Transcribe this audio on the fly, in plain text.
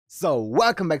So,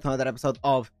 welcome back to another episode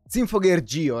of Symphogear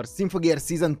G or Symphogear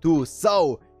Season 2.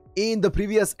 So, in the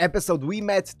previous episode, we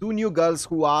met two new girls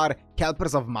who are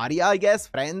helpers of Maria, I guess,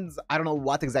 friends. I don't know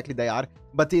what exactly they are,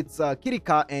 but it's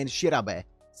Kirika and Shirabe.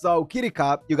 So,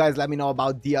 Kirika, you guys let me know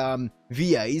about the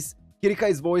VAs. Kirika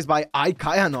is voiced by Ai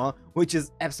Kayano, which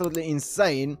is absolutely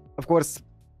insane. Of course,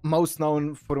 most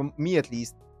known for me at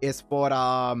least is for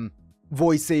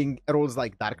voicing roles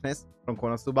like Darkness from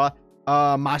Konosuba.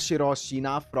 Mashiro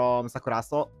Shina from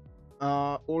Sakuraso,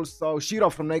 also Shiro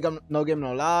from No Game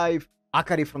No Life,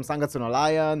 Akari from Sangatsu no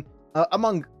Lion,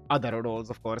 among other roles,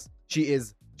 of course. She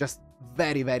is just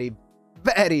very, very,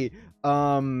 very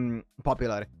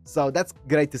popular. So that's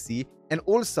great to see. And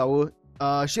also,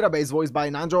 Shirabe is voiced by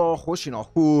Nanjo Hoshino,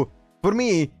 who, for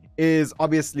me, is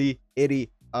obviously Eri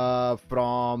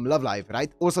from Love Live,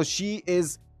 right? Also, she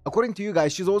is, according to you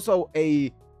guys, she's also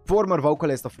a former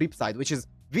vocalist of Ripside, which is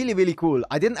really, really cool.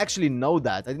 I didn't actually know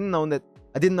that. I didn't know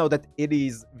that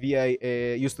Eri's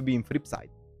VA used to be in Ripside.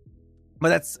 But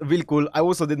that's really cool. I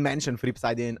also did mention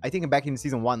Ripside in, I think back in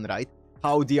season 1, right?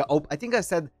 How the I think I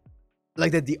said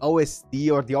like that the OST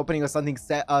or the opening or something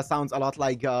sounds a lot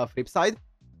like Ripside.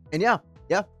 And yeah,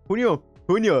 who knew?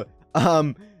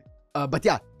 But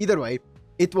yeah, either way,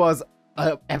 it was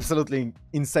an absolutely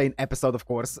insane episode, of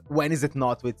course. When is it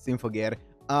not with Symphogear?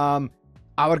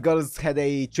 Our girls had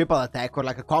a triple attack, or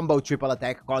like a combo triple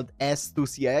attack called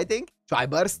S2CA, I think,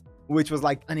 Tri-Burst, which was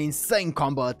like an insane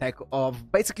combo attack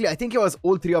of basically, I think it was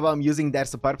all three of them using their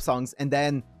superb songs. And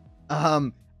then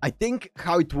I think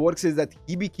how it works is that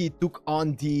Hibiki took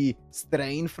on the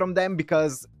strain from them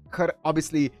because her,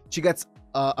 obviously, she gets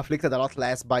afflicted a lot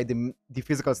less by the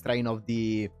physical strain of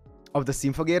the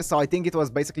Symphogear. So I think it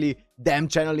was basically them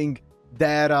channeling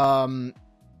their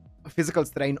physical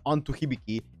strain onto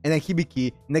Hibiki, and then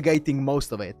Hibiki negating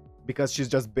most of it because she's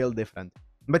just built different.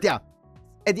 But yeah,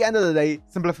 at the end of the day,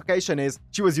 simplification is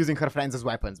she was using her friends as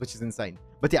weapons, which is insane.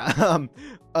 But yeah,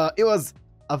 it was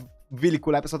a really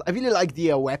cool episode. I really like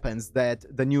the weapons that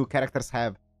the new characters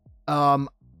have.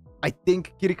 I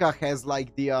think Kirika has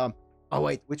like the oh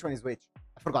wait, which one is which?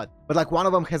 I forgot. But like one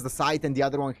of them has the sight and the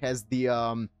other one has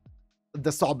the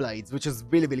saw blades, which is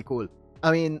really, really cool.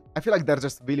 I mean, I feel like they're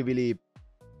just really, really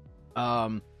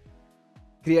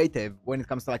creative when it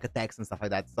comes to like attacks and stuff like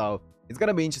that. So it's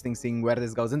gonna be interesting seeing where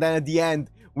this goes. And then at the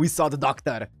end, we saw the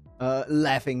doctor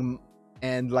laughing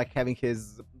and like having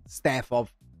his staff of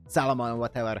Salomon or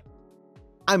whatever.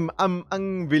 I'm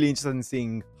really interested in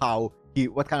seeing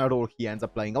what kind of role he ends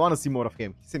up playing. I want to see more of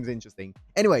him. He seems interesting.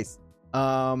 Anyways,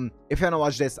 if you wanna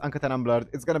watch this uncut and unblurred,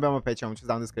 it's gonna be on my Patreon, which is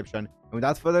down in the description. And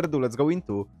without further ado, let's go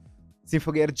into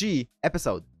Symphogear G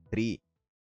episode 3.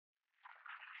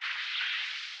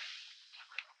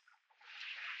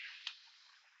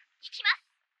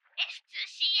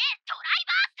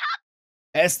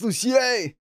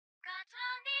 S2CA!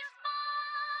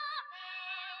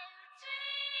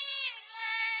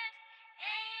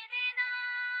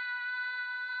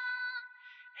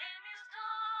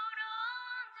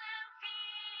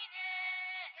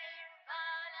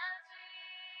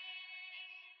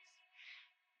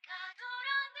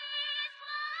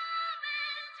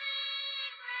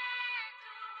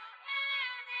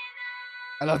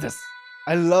 I love this.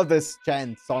 I love this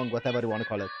chant, song, whatever you want to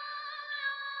call it.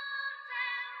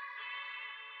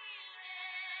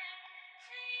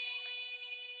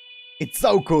 It's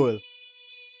so cool.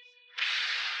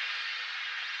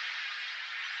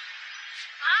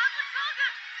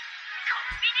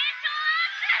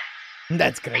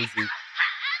 That's crazy.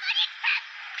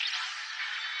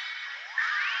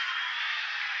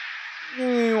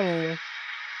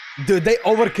 Dude, they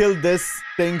overkilled this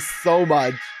thing so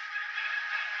much.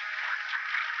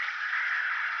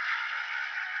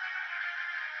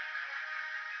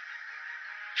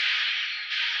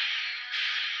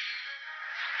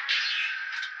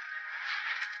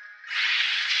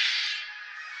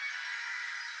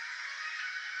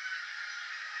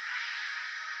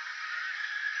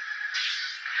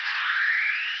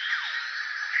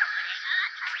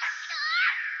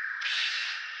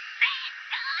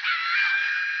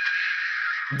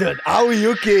 Dude,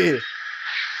 Aoyuki!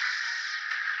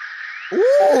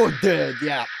 Ooh, dude,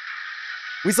 yeah.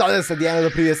 We saw this at the end of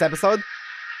the previous episode.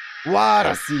 What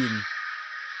a scene.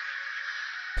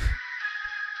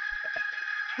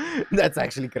 That's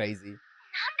actually crazy.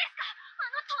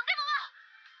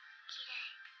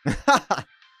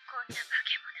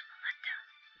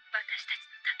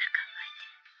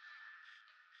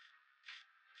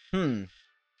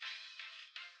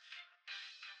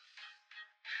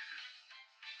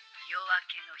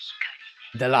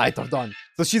 The Light of Dawn.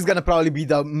 So she's gonna probably be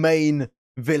the main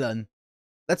villain.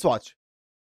 Let's watch.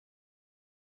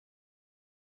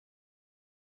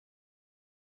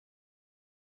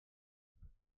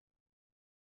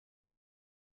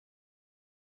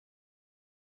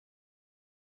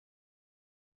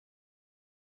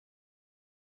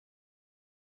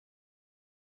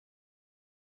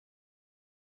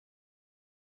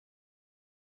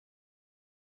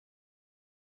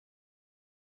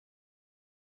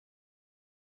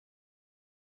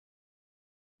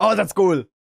 Oh, that's cool.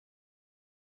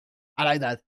 I like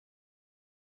that.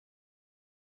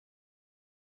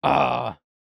 Ah.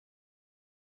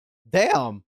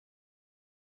 Damn.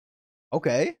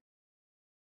 Okay.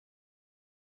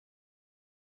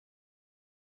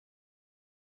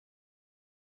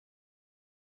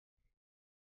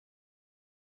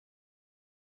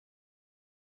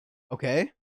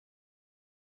 Okay.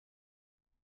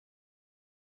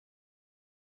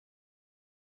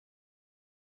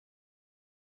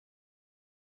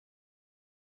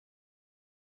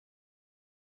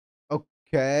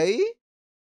 Okay.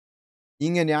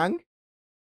 Yin and yang.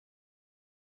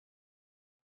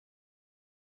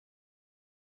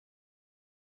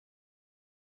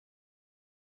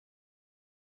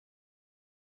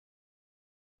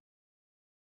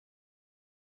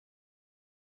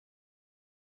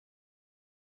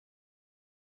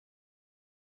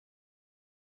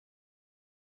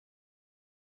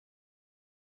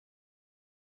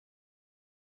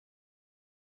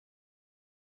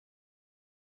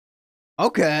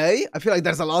 Okay. I feel like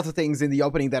there's a lot of things in the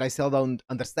opening that I still don't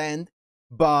understand,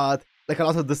 but like a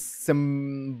lot of the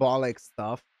symbolic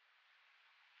stuff.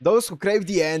 Those who crave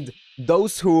the end,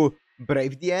 those who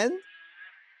brave the end,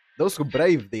 those who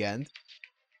brave the end.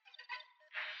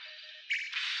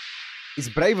 Is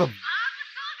brave a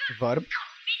verb?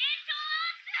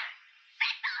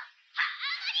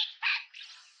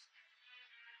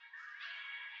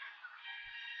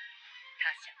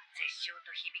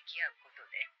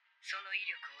 その威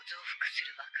力を増幅す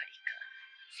るばかりか、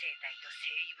生体と生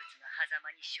異物の狭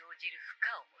間に生じる負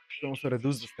荷をも低減。Also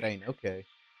reduce the strain, okay.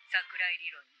 桜井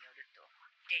理論によると、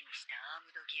手にしたア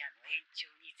ームドギアの延長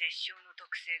に絶唱の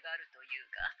特性があるという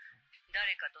が、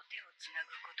誰かと手をつな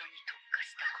ぐことに特化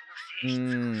したこの性質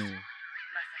こそ、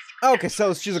まさしく。Okay,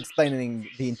 so she's explaining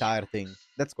the entire thing.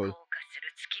 That's cool. 硬化す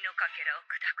る月のかけらを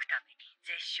砕くために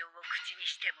絶唱を口に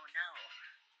してもなお、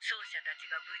奏者たち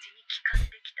が無事に帰還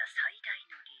できた最大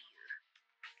の理由。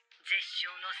絶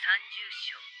唱の三重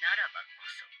唱ならばこ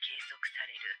そ計測さ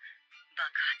れる爆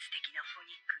発的なフォ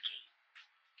ニックゲイン。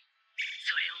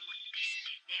それをもってし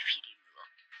てネフィリムを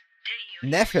天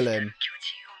より来たる巨人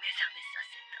を目覚めさ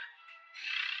せ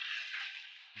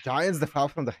た。 Giants that fell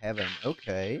from the heaven,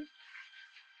 okay. 覚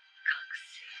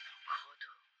醒の鼓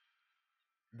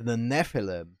動。 The Nephilim.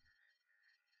 ラ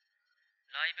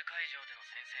イブ会場での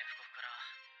宣戦布告から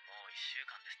もう1週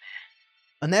間ですね。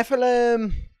 A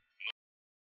Nephilim.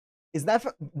 Is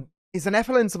a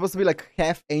Nephilim supposed to be like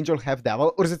half angel, half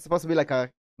devil? Or is it supposed to be like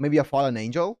maybe a fallen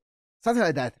angel? Something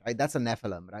like that, right? That's a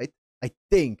Nephilim, right? I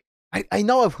think. I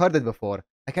know I've heard it before.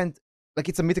 I can't, like,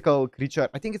 it's a mythical creature.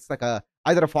 I think it's like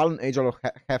either a fallen angel or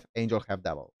half angel, half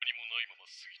devil. 政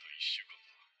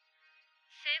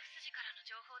府筋からの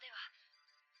情報では、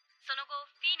その後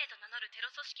フィーネと名乗るテ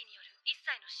ロ組織による一切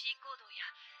の C 行動や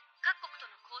各国と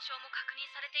の交渉も確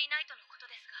認されていないとのこと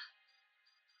ですが。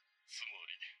つま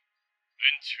り連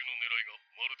中の狙いが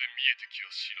まるで見えてきや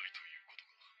しないということ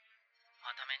か。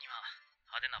はためには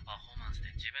派手なパフォーマンスで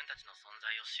自分たちの存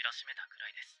在を知らしめたくら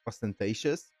いです。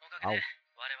Ostentatious? おかげで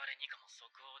我々二課も即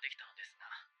応できたのですが。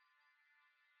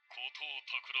事を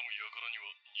企む輩に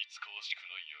は似つかわしく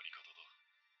ないやり方だ。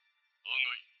案外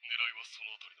狙いはそ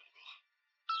のあたりなのか。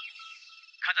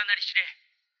風鳴り司令。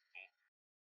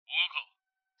小川か、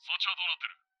そっちはどうなって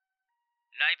る？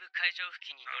ライブ会場付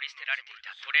近に乗り捨てられてい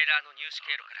たトレーラーの入手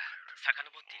経路から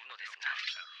遡っているのですが、た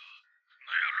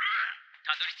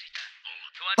どり着いた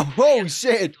とある Oh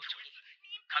shit! 架空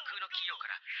の企業か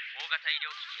ら大型医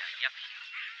療機器や医薬品、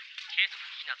計測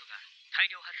機器などが大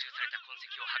量発注された痕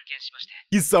跡を発見しまして。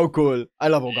 He's so cool. I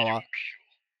love Ogawa. 日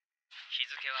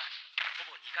付は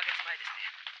ほぼ2ヶ月前ですね。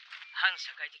反社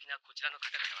会的なこちらの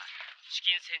方々は資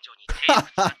金洗浄に手を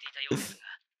使っていたようですが、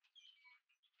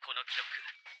この記録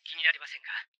気になりません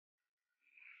か？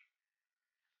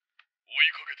追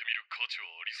いかけてみる価値は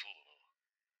ありそうだな。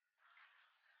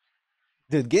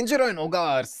 Dude, Genjiro and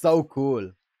Ogawa are so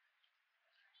cool.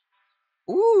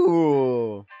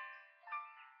 Ooh.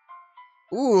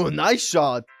 Ooh, nice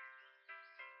shot. ガン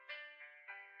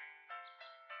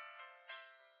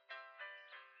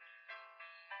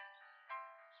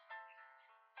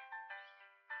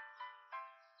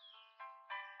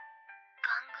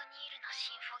グニールの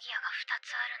シンフォギアが2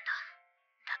つあるんだ。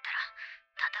だったら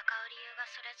戦う理由が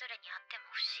それぞれにあっても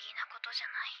不思議なことじゃ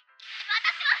ない。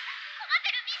私は困っ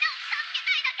てるみんなを助け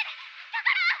たいだけで、だか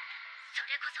らそ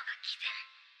れこそが偽善。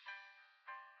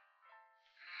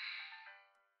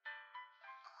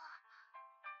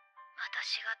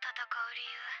私が戦う理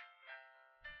由、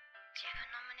自分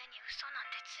の胸に嘘なん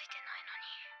てついてないのに。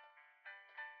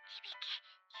響っ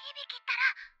たら、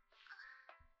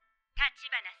立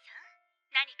花さん、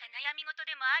何か悩み事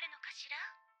でもあるのかしら？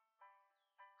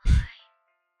はい、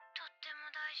とっても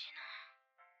大事な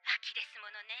秋ですも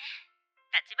のね。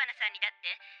立花さんにだって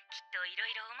きっといろ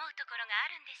いろ思うところがあ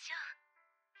るんでしょう。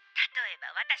例えば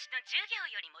私の授業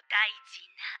よりも大事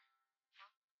な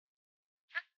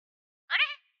あれ、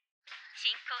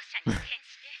新校舎に移転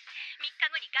して3日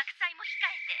後に学祭も控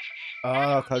えて、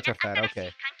Oh, culture fair,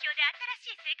 新し okay. い環境で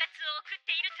新しい生活を送っ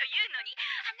ているというのに、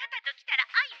あなたと来たら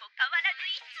愛も変わらず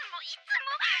いつもいつ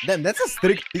も Damn, that's a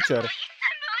strict teacher. でも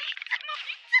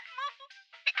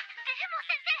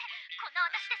先生、こんな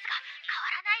私ですが変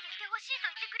わらないでいてほしいと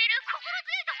言ってくれる心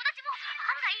強い友達も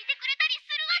案外いてくれたり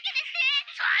するわけですね。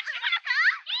立花さ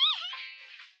ん、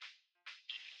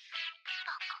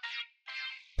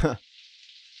バカで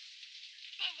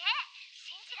ね、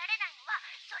信じられないのは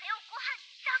それをご飯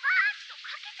にザバーッと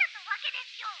かけちゃったわけで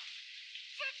すよ。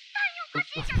絶対におか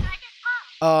しいじゃないですか。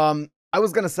I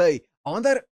was gonna say, I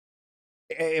wonder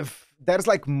if there's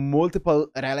like multiple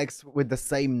relics with the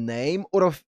same name, or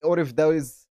if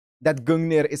that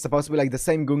Gungnir is supposed to be like the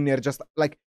same Gungnir, just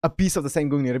like a piece of the same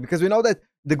Gungnir, because we know that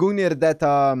the Gungnir that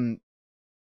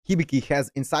Hibiki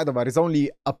has inside of her is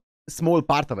only a small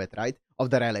part of it, right? Of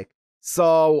the relic.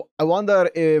 So I wonder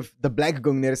if the Black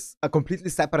Gungnir is a completely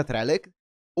separate relic,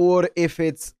 or if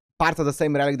it's part of the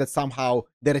same relic that somehow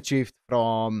they retrieved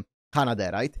from Canada,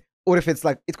 right? Or if it's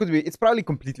like, it could be, it's probably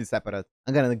completely separate.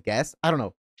 I'm gonna guess. I don't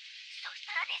know. そし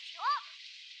たらですよ、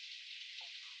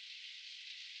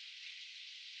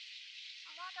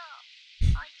まだ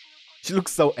あいつのこと She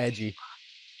looks so edgy. 話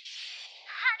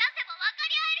せば分か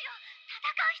り合えるよ。戦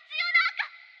う必要なんか。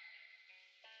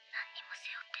何にも背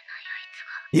負ってないあいつ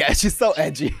が Yeah, she's so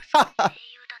edgy. 英雄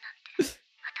だなんて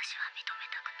私は認め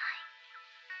たくない。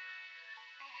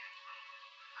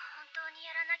本当に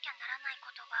やらなきゃならないこ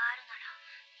とがあるなら、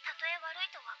たとえ悪い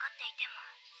と分かっていても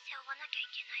背負わなきゃい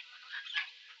けないものだって。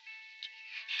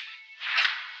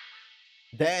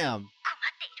 Damn. 困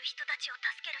っている人たちを助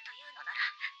けるというのなら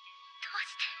どう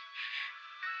して。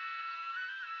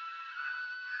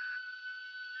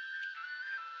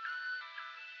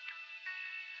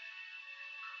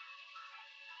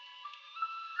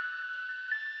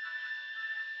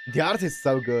 The art is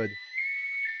so good.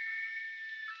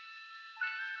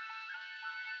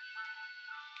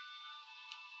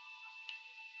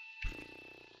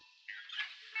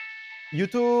 YouTube!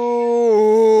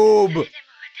 それでも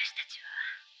私たちは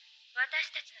私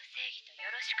たちの正義と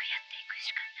よろしくやっていく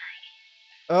しかな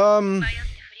い。迷って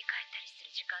振り返ったりす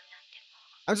る時間なんても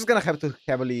う I'm just gonna have to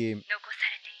heavily 残さ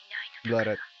れていないの blur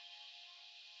だから。 it.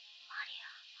 マリ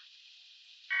ア。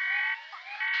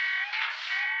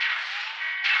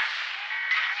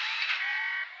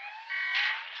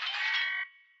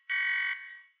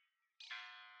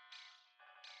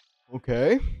 Okay.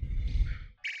 あ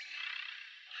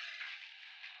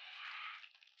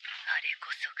れこ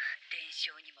そが伝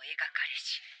承にも描かれ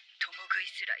し共食い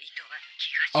すら厭わぬ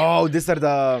気がします。 Oh, these are the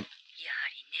やは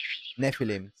りネフ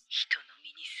ィリムと Nephilims. 人の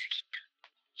身に過ぎた。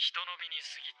人の身に過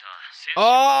ぎた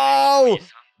Oh! 戦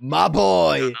士 My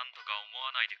boy! なんとか思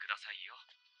わないでくださいよ。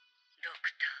ドク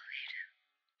ターウェル。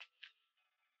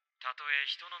たとえ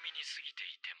人の身に過ぎて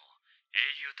いても英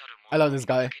雄たる I 者 love this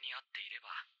guy. だけにあっていれ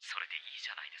ばそれでいいじ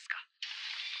ゃないですか。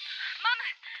マム、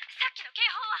さっきの警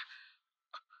報は。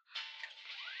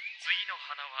次の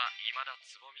花は未だ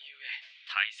つぼみゆえ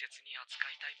大切に扱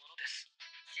いたいものです。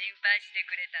心配して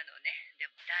くれたのね。で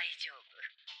も大丈夫。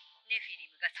ネフィリ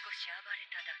ムが少し暴れ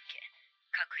ただけ。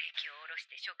核兵器を下ろし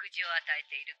て食事を与え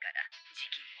ているからじ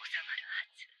きに収まるは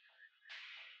ず。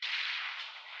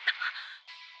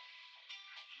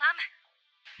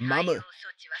マム、 Mama. 対応措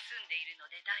置は済んでいるの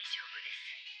で大丈夫で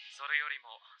す。それより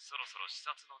もそろそろ視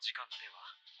察の時間では。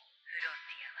フロン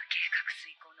ティアは計画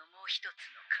遂行のもう一つ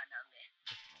の要。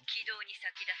軌道に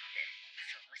先立って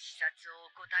その視察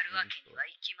を怠るわけには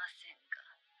いきませんが。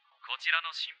こちら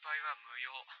の心配は無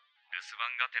用。留守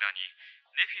番がてらに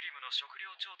ネフィリムの食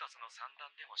料調達の算段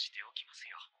でもしておきます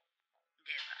よ。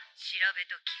では調べ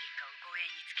とキリカを護衛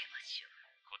につけましょ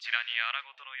う。こちらに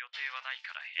荒事の予定はない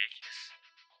から平気です。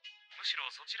むしろ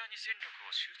そちらに戦力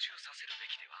を集中させる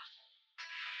べきでは。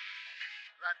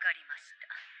わかりました。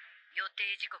予定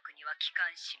時刻には帰還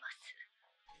します。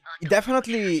 It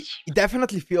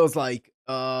definitely feels like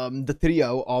the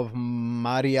trio of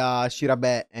Maria,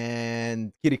 Shirabe,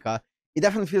 and Kirika. It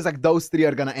definitely feels like those three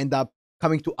are gonna end up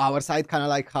coming to our side, kind of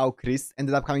like how Chris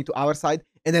ended up coming to our side.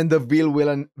 And then the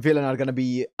villain are gonna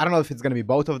be, I don't know if it's gonna be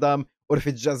both of them or if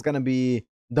it's just gonna be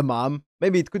the mom.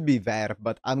 Maybe it could be Ver,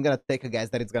 but I'm gonna take a guess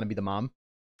that it's gonna be the mom.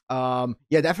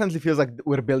 Yeah, definitely feels like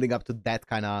we're building up to that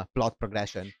kind of plot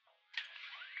progression,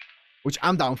 which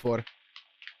I'm down for.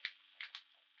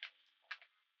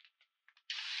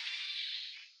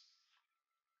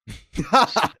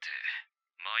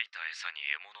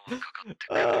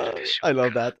 I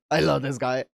love that. I love this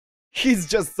guy. He's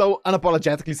just so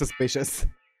unapologetically suspicious.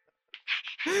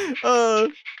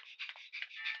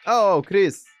 Oh,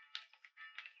 Chris.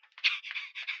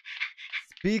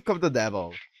 Speak of the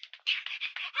devil.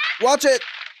 Watch it!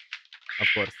 Of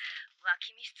course. 脇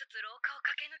見しつつ廊下を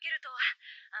駆け抜けるとは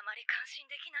あまり感心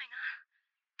できないな。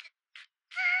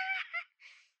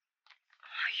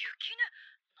雪ね、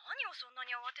何をそんな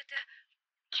に慌てて。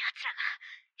奴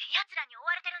らに追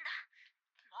われてるんだ。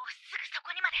もうすぐそ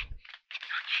こにまで。何？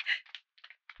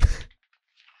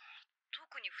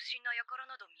特に不審な輩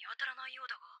など見当たらないよう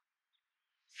だが。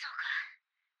そうか、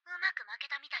うまく負け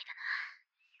たみたいだな。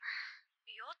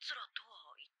奴らと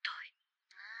は一体。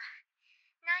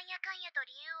なんやかんやと理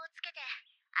由をつけて、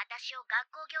私を学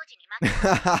校行事に巻き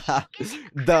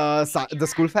込んで。the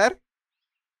school fair?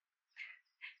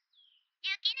 ゆ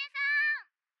きねさ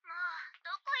ん、もうど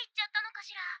こ行っちゃったのか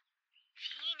しら。フ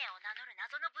ィーネを名乗る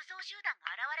謎の武装集団が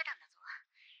現れたんだぞ。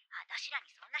私らに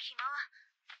そんな暇は。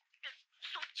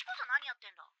そっちこそ何やって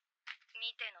んだ。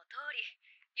見ての通り、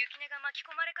ゆきねが巻き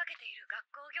込まれかけている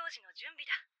学校行事の準備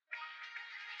だ。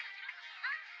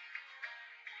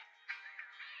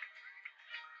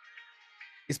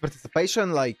Is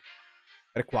participation like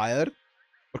required?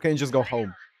 Or can you just go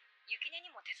home? ゆきねに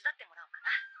も手伝ってもらおうかな。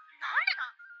なんでだ。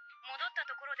戻った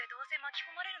ところでどうせ巻き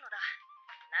込まれるのだ。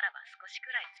ならば少し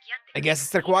くらい付き合って。I guess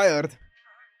it's required.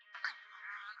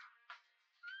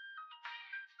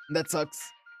 That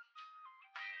sucks.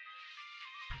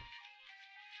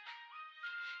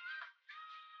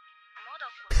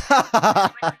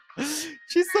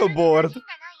 She's so bored.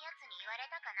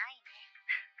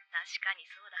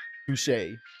 Touche. しか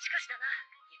しだな、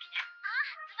ゆきね。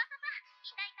翼さん、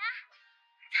いたいた。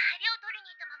材料取りに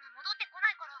行ったまま戻ってこ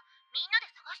ないから、みんなで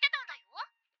探してたんだよ。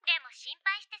でも心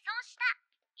配して損した。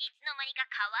いつの間にか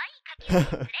可愛いかきを連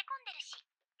れ込んでるし。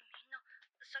みんな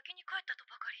先に帰ったと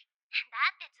ばかり。だ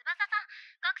って翼さん、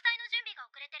学祭の準備が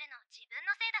遅れてるの自分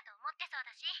のせいだと思ってそう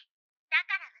だし。だ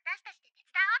から私たちで手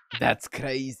伝おうって。That's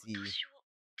crazy. 私を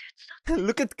手伝って。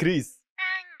 Look at Chris. 案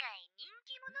外人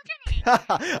気者じゃねえ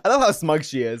か。I love how smug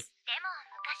she is. でも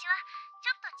昔はち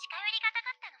ょっと近寄りがた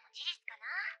かったのも事実かな。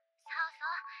そうそう、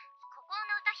孤高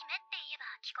の歌姫って言えば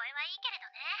聞こえはいいけれど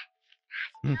ね。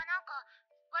初めはなんか、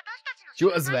私たちの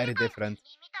She was very different. み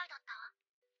たいだった。そ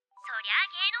りゃ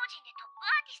芸能人でトップ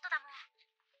アーティストだもん。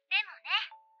でもね、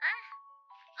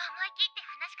思い切って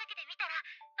話しかけてみたら、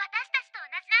私たちと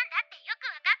同じなんだってよく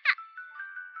わかった。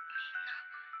みんな、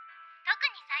特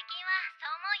に最近はそ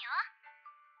う思うよ。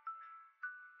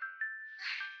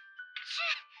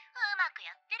うまく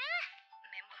やってる。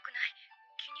面目ない。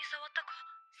気に障ったか。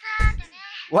さてね。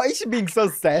Why is she being so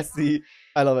sassy?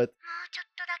 I love it. もうちょっ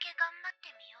とだけ頑張っ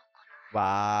てみようかな。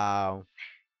Wow. そう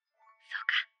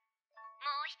か。も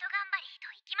う一頑張り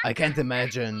といきます。 I can't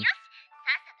imagine よし、さっ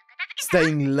さと片付けたら。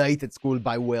 staying late at school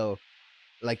by will.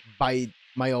 Like, by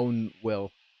my own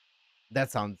will.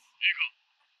 That sounds 今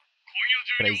夜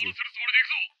中に終わらせ crazy. るつもりで行く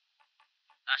ぞ。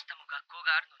明日も学校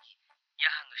があるのに夜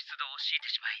班の出動を強いて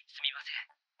しまいすみません。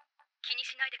気に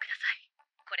しないでください。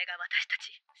これが私た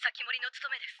ち先森の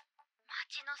務めです。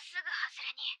町のすぐ外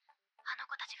れにあの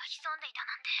子たちが潜んでいた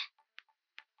なんて。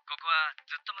ここは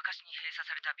ずっと昔に閉鎖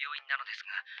された病院なのです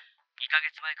が、2ヶ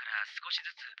月前から少し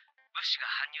ずつ物資が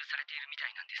搬入されているみた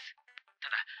いなんです。た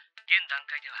だ現段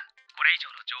階ではこれ以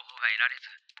上の情報が得られず、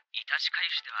いたしかゆ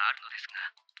しではあるのですが。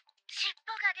尻尾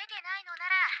が出てないのな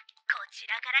らこち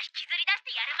らから引きずり出し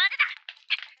てやるまでだ。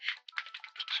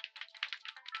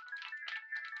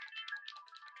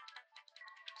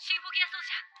シンフォギア奏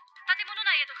者、建物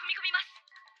内へと踏み込みます。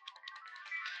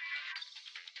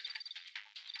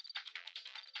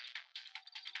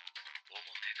表出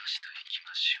しと行き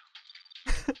ましょう。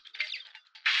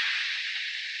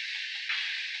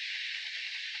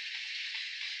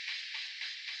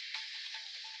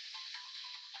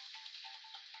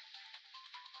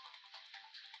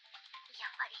や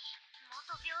っぱり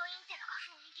元病院ってのが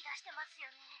雰囲気出してますよ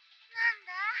ね。なん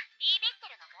だ、ビビって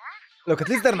るのか。 Look, at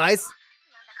least they're nice.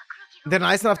 なんだか空気が。 They're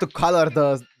nice enough to color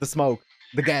the smoke,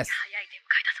 the gas, 早い出迎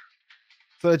えだぞ。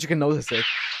 so that you can notice it.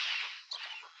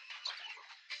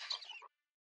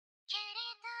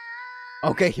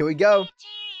 Okay, here we go.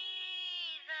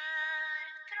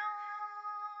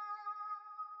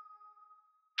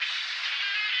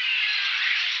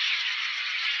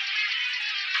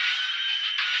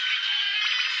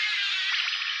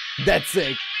 That's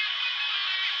sick.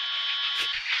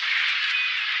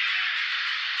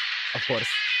 Of course.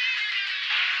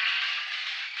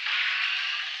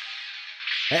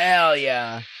 Hell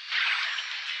yeah.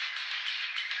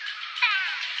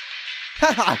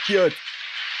 Haha, cute.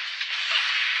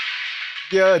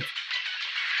 Cute.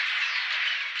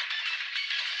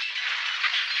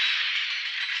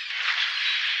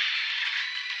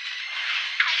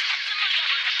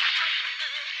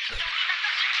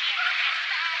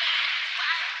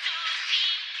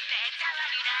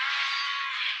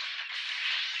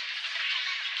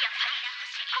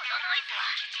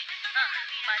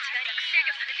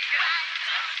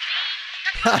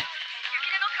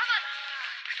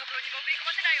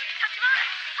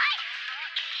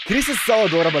 Chris is so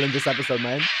adorable in this episode,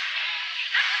 man.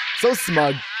 So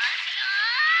smug.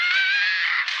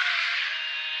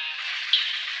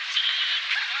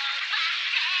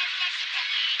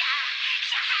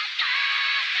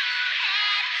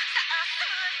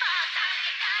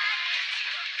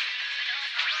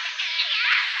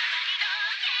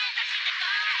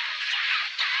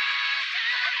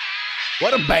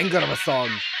 What a banger of a song.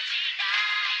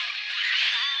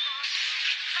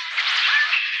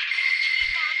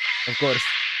 Of course.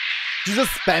 She's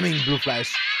just spamming Blue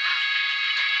Flash.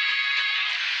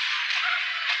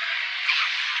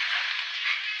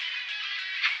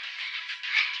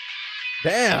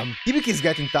 Damn, Hibiki's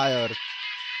getting tired.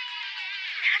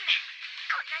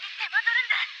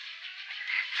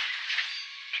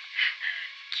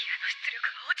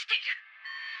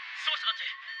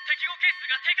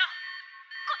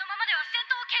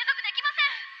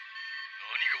 何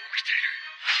が起きている？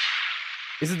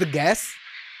 Is it the gas?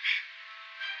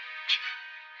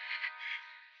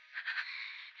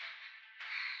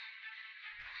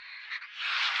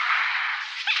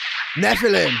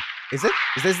 Nephilim! Is it?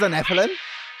 Is this the Nephilim?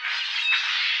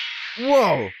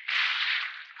 Whoa!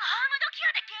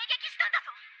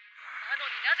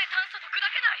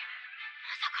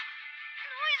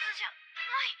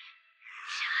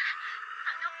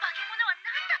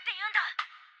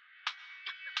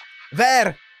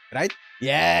 There! Right?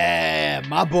 Yeah!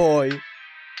 My boy!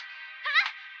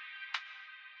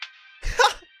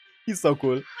 He's so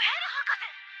cool.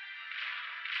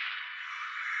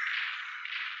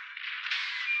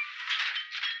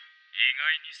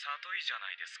 じゃな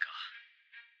いですか。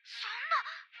そんな、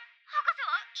博士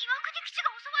は岩国基地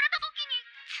が襲われた時に、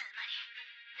つまり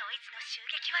ノイズの襲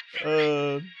撃は全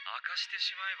部。明かして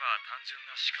しまえば単純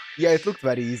な仕掛け。Yeah, it looked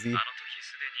very easy. あの時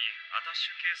すでにアタッシ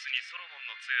ュケースにソロモン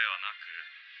の杖はなく、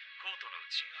コートの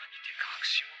内側にて隠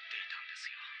し持っていたんです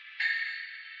よ。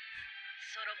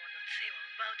ソロモンの杖を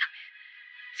奪うため、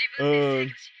自分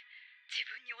で制御し、自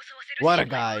分に襲わせる。 What a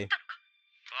guy. バ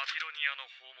ビロニアの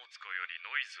宝物庫より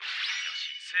ノイズを呼び出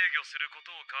し制御するこ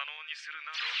とを可能にする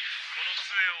など、この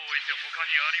杖を置いて他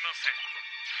にありません。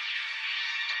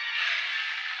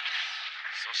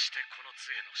そしてこの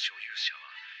杖の所有者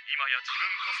は今や自分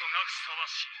こそがふさわ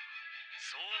しい。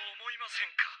そう思いませ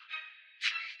んか？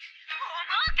思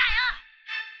うか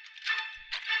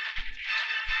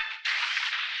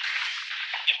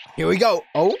よ。 Here we go.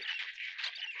 Oh?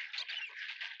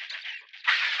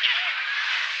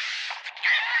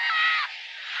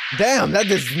 Damn, that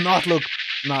does not look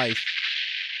nice.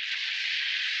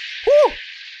 Woo!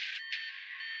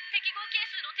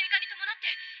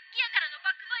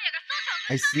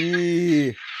 I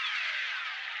see.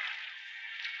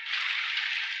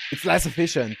 It's less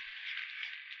efficient. なん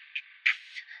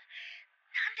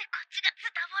でこっちがズ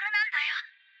タボロなんだよ。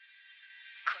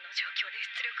この状況で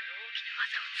出力の大きな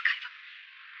技を使えば、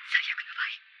最悪の場合、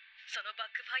そのバ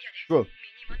ックファイアで身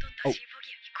にまとったシンフォ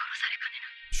ギアに殺されかねな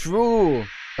い。True.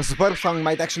 A super song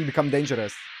might actually become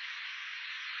dangerous.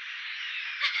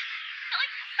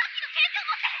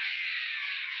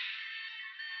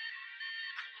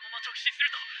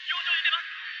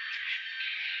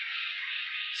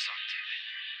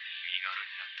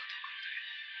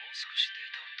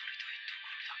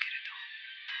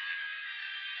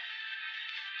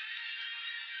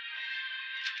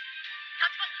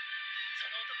 そ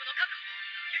の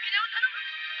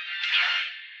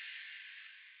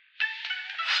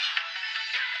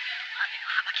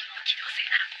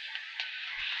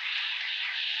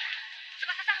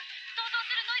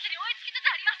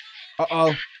Uh-oh. まま飛べ！ど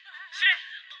うぞ！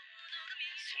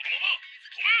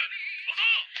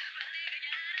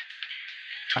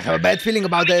 I have a bad feeling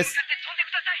about this.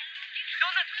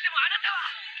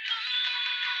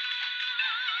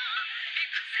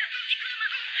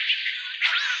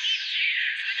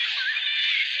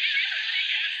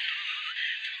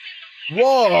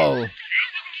 Whoa!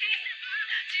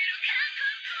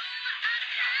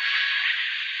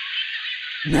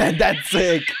 Man, that's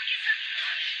sick.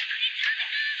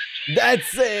 That's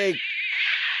sick.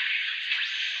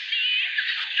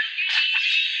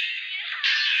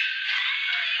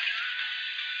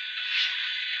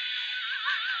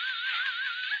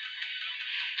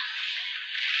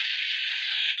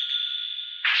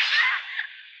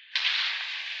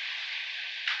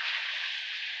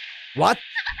 What?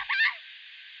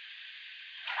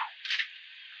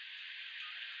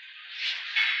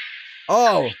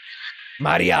 Oh,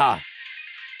 Maria.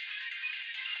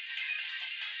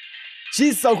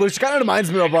 She's so cool. She kind of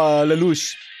reminds me of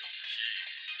Lelouch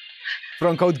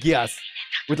from Code Geass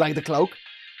with like the cloak. 終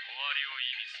わりを意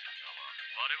味する名は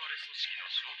我々組織の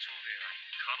象徴であり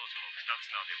彼女の二つ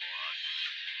名でもあ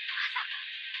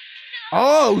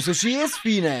る。 Oh, so she is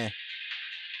Fine. 新たに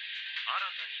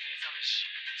目覚めし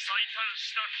最短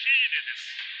したフィーネで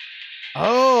す。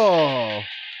 Oh.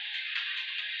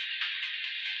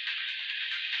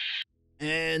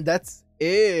 And that's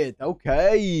it.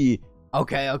 Okay.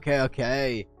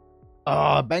 Okay.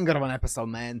 Oh, banger of an episode,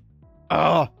 man.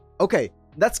 Oh, okay.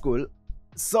 That's cool.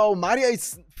 So, Maria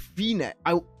is Fine.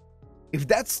 If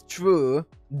that's true,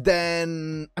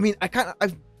 then... I mean,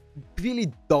 I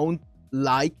really don't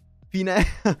like Fine.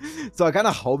 So, I kind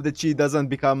of hope that she doesn't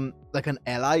become, like, an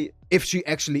ally if she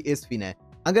actually is Fine.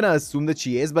 I'm gonna assume that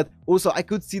she is, but also I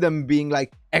could see them being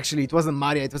like, actually, it wasn't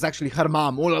Maria, it was actually her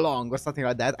mom all along, or something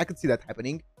like that. I could see that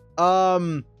happening.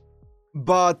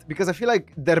 But because I feel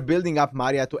like they're building up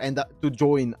Maria to end up to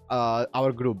join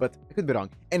our group, but I could be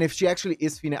wrong. And if she actually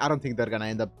is Fine, I don't think they're gonna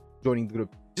end up joining the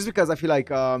group. Just because I feel like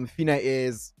Fine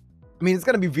is... I mean, it's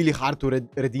gonna be really hard to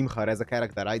redeem her as a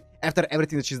character, right? After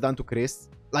everything that she's done to Chris.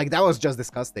 Like, that was just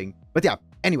disgusting. But yeah,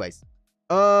 anyways.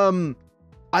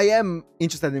 I am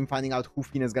interested in finding out who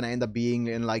Fine is gonna end up being,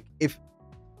 and like if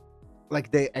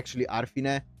like they actually are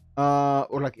Fine,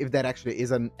 or like if there actually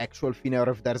is an actual Fine, or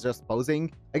if they're just posing.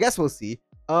 I guess we'll see.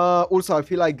 Also, I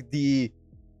feel like the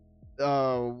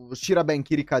Shirabe and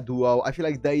Kirika duo, I feel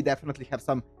like they definitely have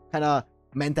some kind of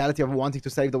mentality of wanting to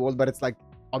save the world, but it's like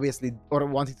obviously, or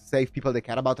wanting to save people they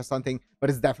care about or something, but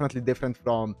it's definitely different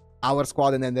from our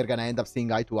squad, and then they're gonna end up seeing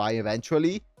eye to eye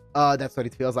eventually. That's what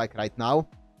it feels like right now.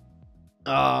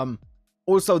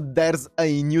 Also, there's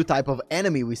a new type of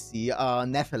enemy we see,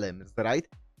 Nephilims, right?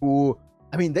 Who,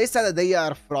 I mean, they said that they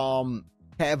are from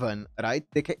heaven, right?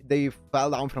 They fell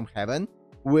down from heaven,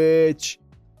 which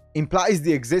implies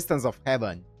the existence of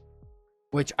heaven.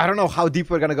 Which, I don't know how deep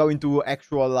we're gonna go into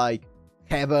actual, like,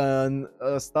 heaven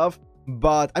stuff.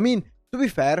 But, I mean, to be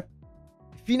fair,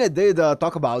 Fine did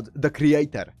talk about the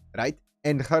creator, right?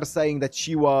 And her saying that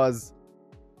she was...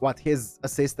 what, his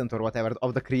assistant or whatever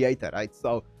of the creator, right?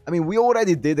 So, I mean, we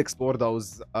already did explore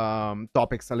those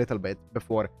topics a little bit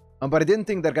before, but I didn't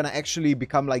think they're gonna actually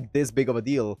become like this big of a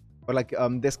deal, or like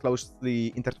this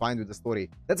closely intertwined with the story.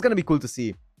 That's gonna be cool to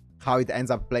see how it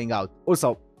ends up playing out.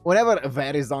 Also, whenever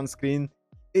Ver is on screen,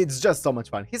 it's just so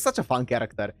much fun. He's such a fun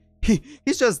character.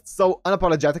 He's just so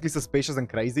unapologetically suspicious and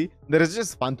crazy that it's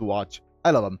just fun to watch.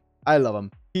 I love him.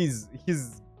 He's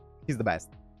the best.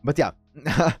 But yeah.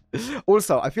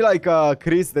 Also, I feel like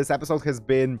Chris this episode has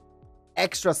been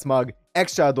extra smug,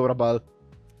 extra adorable.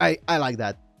 I like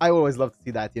that. I always love to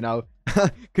see that, you know.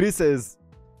 Chris is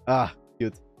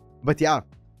cute. But yeah,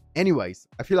 anyways,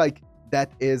 I feel like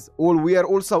that is all. We are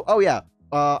also, oh yeah,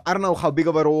 I don't know how big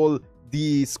of a role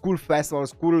the school festival or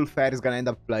school fair is gonna end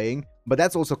up playing, but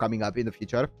that's also coming up in the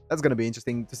future. That's gonna be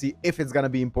interesting to see if it's gonna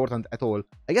be important at all.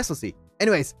 I guess we'll see.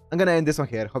 Anyways, I'm gonna end this one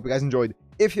here. Hope you guys enjoyed.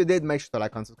 If you did, make sure to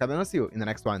like and subscribe, and I'll see you in the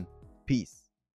next one. Peace.